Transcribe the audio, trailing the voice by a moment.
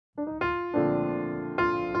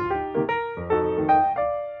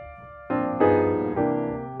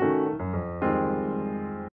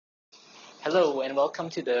Hello and welcome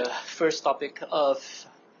to the first topic of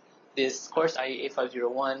this course,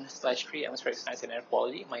 IEA501/3 Atmospheric Science and Air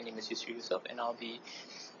Quality. My name is Yusri Yusup and I'll be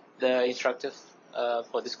the instructor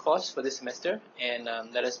for this course for this semester. And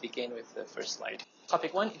let us begin with the first slide.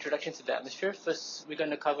 Topic 1, Introduction to the Atmosphere. First, we're going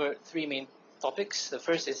to cover three main topics. The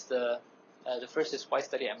first is why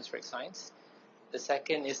study atmospheric science. The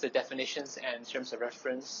second is the definitions and terms of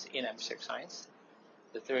reference in atmospheric science.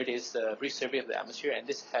 The third is a brief survey of the atmosphere, and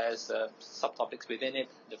this has subtopics within it.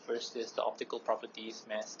 The first is the optical properties,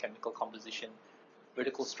 mass, chemical composition,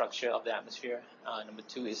 vertical structure of the atmosphere. Number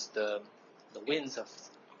 2 is the wind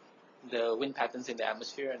patterns in the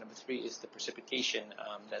atmosphere, and number 3 is the precipitation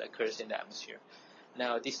that occurs in the atmosphere.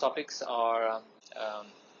 Now, these topics are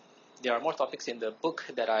there are more topics in the book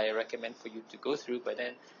that I recommend for you to go through, but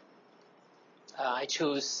then I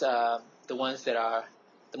chose the ones that are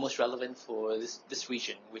the most relevant for this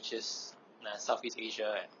region, which is Southeast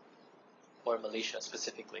Asia or Malaysia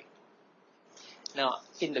specifically. Now,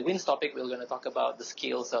 in the winds topic, we're going to talk about the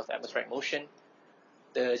scales of atmospheric motion,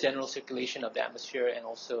 the general circulation of the atmosphere, and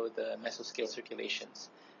also the mesoscale circulations.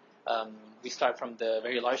 We start from the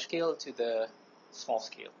very large scale to the small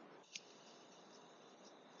scale.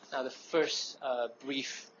 Now, the first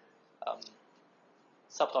brief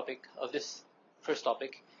subtopic of this first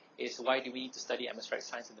topic is why do we need to study atmospheric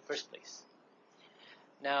science in the first place?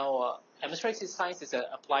 Now, atmospheric science is an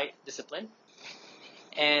applied discipline,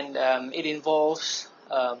 and it involves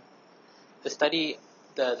the study.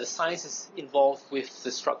 The science is involved with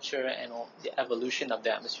the structure and the evolution of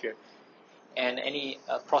the atmosphere and any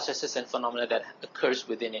processes and phenomena that occurs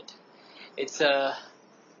within it. It's a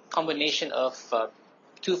combination of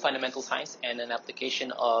two fundamental science and an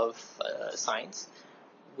application of science,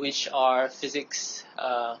 which are physics,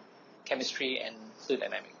 chemistry, and fluid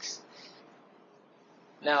dynamics.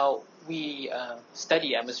 Now, we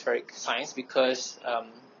study atmospheric science because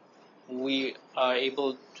we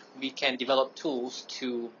can develop tools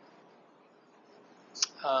to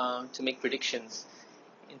make predictions,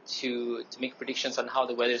 to make predictions on how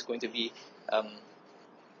the weather is going to be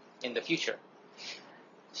in the future.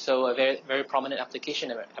 So, a very, very prominent application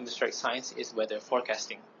of atmospheric science is weather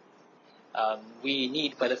forecasting. We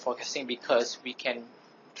need weather forecasting because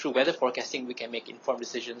through weather forecasting, we can make informed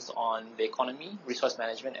decisions on the economy, resource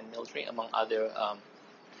management, and military, among other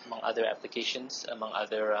applications, among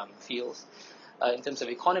other fields. In terms of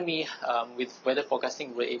economy, with weather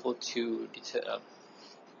forecasting, we're able to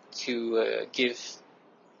give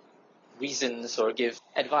reasons or give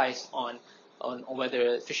advice on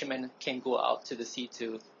whether fishermen can go out to the sea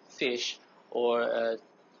to fish, or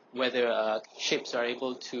whether ships are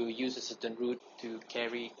able to use a certain route to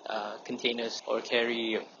carry containers or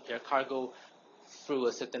carry their cargo through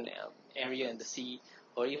a certain area in the sea,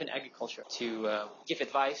 or even agriculture, to give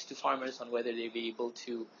advice to farmers on whether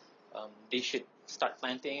they should start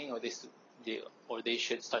planting or they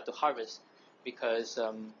should start to harvest, because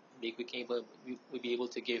we'll be able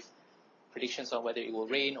to give predictions on whether it will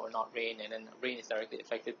rain or not rain, and then rain is directly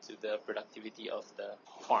affected to the productivity of the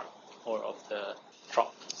farm or of the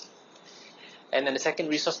crop. And then the second,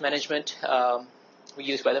 resource management. We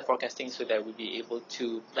use weather forecasting so that we'll be able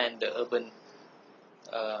to plan the urban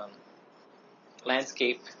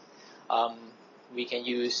landscape. We can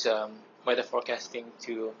use weather forecasting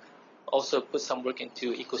to also put some work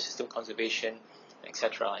into ecosystem conservation,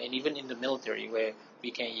 etc. And even in the military, where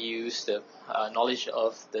we can use the knowledge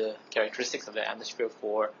of the characteristics of the atmosphere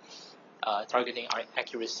for targeting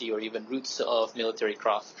accuracy or even routes of military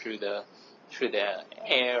craft through the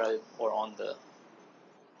air or on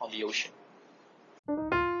the ocean.